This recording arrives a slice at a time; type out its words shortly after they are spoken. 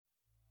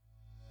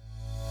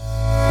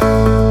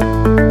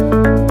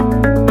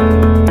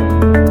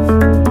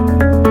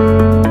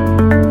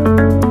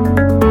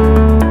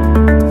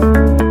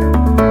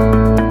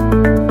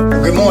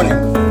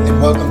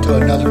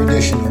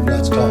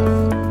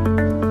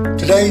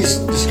Today's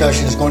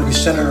discussion is going to be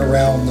centered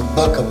around the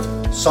book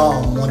of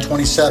Psalm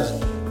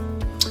 127.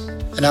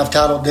 And I've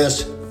titled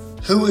this,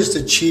 Who is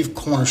the Chief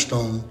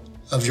Cornerstone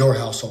of Your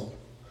Household?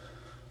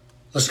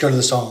 Let's go to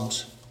the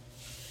Psalms.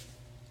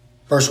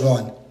 Verse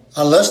 1.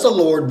 Unless the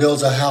Lord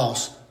builds a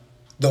house,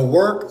 the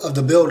work of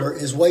the builder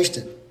is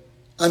wasted.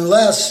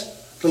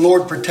 Unless the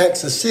Lord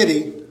protects a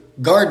city,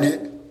 guarding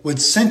it with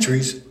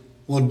sentries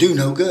will do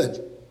no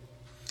good.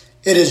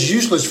 It is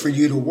useless for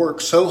you to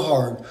work so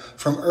hard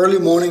from early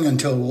morning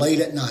until late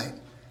at night,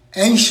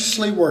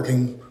 anxiously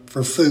working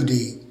for food to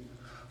eat.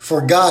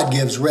 For God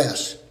gives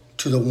rest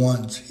to the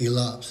ones he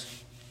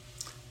loves.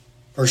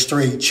 Verse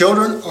 3.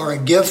 Children are a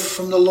gift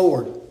from the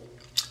Lord.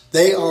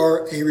 They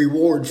are a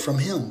reward from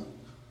him.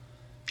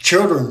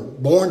 Children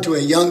born to a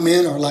young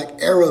man are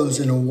like arrows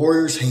in a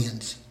warrior's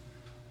hands.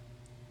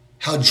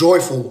 How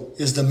joyful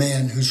is the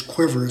man whose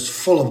quiver is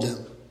full of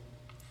them.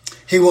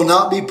 He will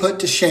not be put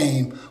to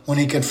shame when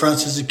he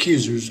confronts his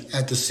accusers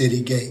at the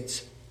city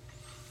gates.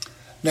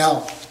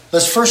 Now,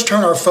 let's first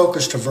turn our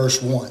focus to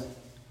verse 1.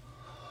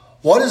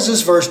 What is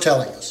this verse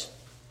telling us?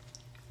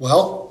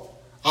 Well,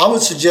 I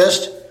would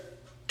suggest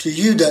to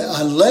you that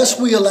unless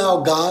we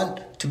allow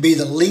God to be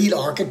the lead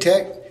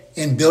architect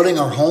in building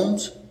our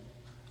homes,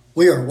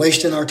 we are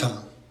wasting our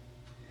time.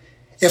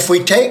 If we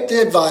take the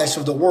advice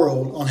of the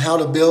world on how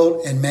to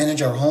build and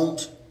manage our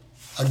homes,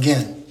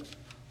 again,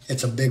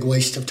 it's a big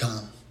waste of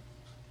time.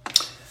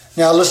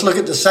 Now let's look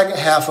at the second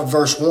half of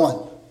verse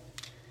 1.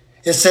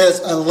 It says,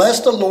 unless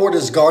the Lord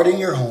is guarding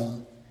your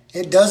home,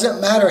 it doesn't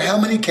matter how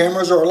many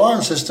cameras or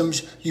alarm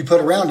systems you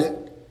put around it,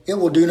 it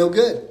will do no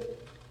good.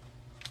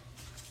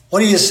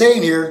 What he is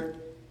saying here,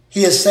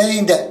 he is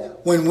saying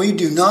that when we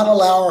do not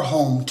allow our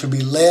home to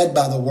be led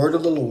by the word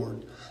of the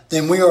Lord,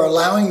 then we are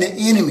allowing the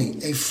enemy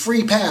a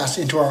free pass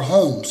into our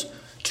homes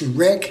to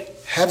wreak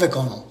havoc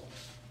on them.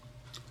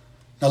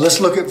 Now let's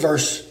look at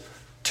verse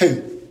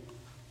 2.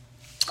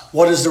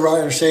 What is the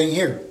writer saying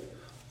here?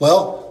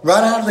 Well,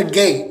 right out of the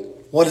gate,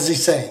 what does he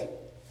say?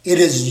 It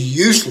is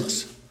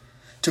useless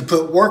to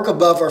put work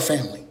above our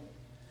family.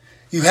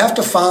 You have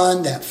to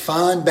find that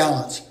fine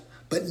balance,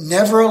 but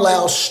never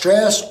allow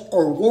stress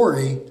or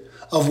worry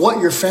of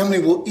what your family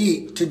will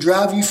eat to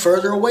drive you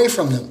further away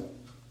from them.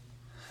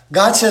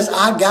 God says,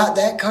 I got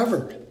that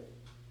covered.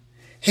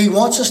 He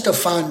wants us to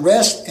find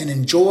rest and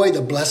enjoy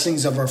the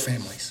blessings of our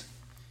families.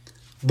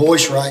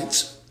 Boyce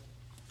writes,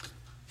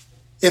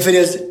 if it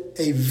is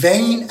a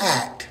vain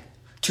act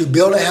to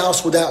build a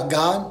house without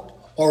God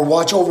or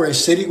watch over a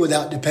city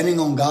without depending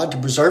on God to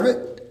preserve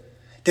it,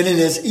 then it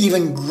is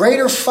even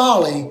greater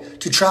folly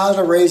to try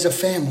to raise a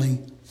family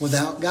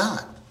without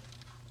God.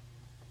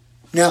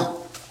 Now,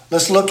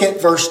 let's look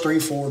at verse 3,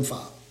 4, and 5.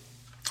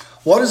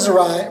 What is the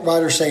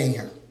writer saying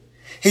here?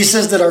 He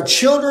says that our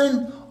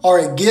children are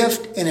a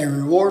gift and a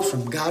reward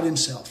from God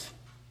himself.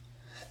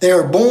 They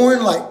are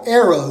born like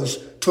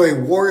arrows to a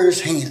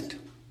warrior's hand.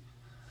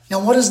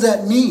 Now, what does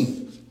that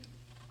mean?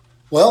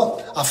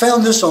 Well, I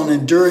found this on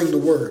Enduring the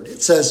Word.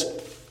 It says,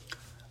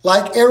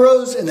 like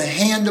arrows in the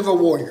hand of a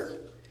warrior.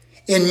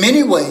 In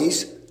many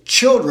ways,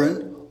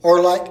 children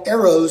are like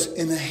arrows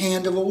in the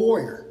hand of a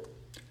warrior.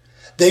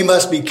 They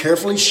must be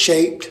carefully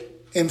shaped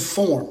and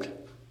formed.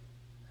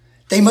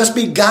 They must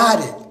be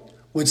guided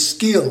with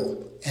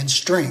skill and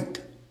strength.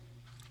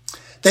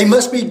 They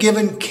must be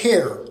given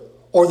care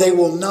or they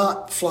will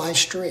not fly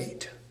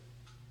straight.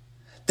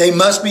 They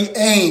must be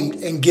aimed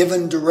and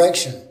given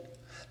direction.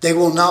 They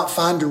will not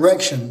find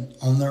direction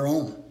on their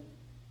own.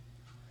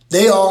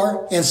 They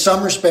are, in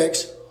some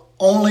respects,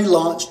 only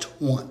launched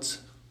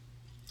once.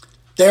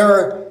 They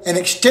are an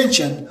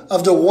extension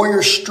of the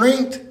warrior's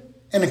strength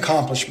and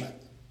accomplishment.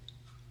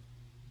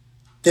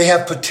 They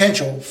have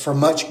potential for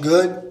much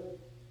good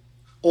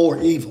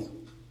or evil.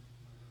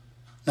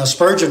 Now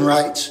Spurgeon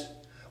writes,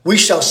 we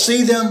shall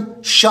see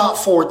them shot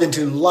forth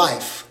into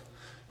life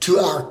to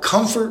our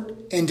comfort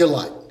and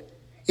delight,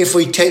 if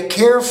we take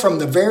care from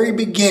the very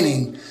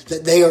beginning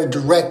that they are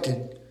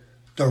directed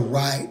the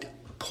right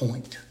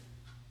point.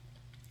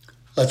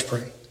 Let's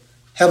pray.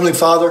 Heavenly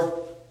Father,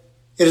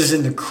 it is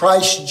in the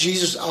Christ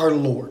Jesus our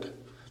Lord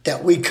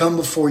that we come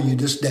before you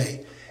this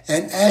day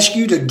and ask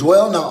you to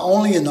dwell not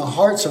only in the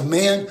hearts of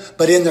man,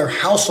 but in their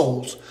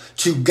households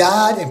to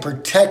guide and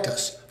protect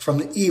us from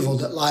the evil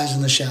that lies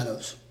in the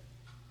shadows.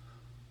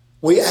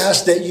 We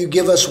ask that you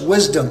give us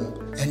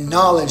wisdom and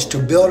knowledge to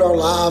build our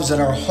lives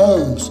and our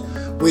homes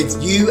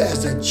with you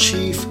as the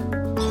chief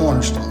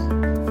cornerstone.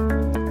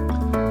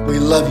 We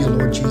love you,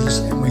 Lord Jesus,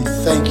 and we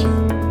thank you.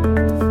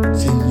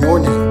 It's in your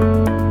name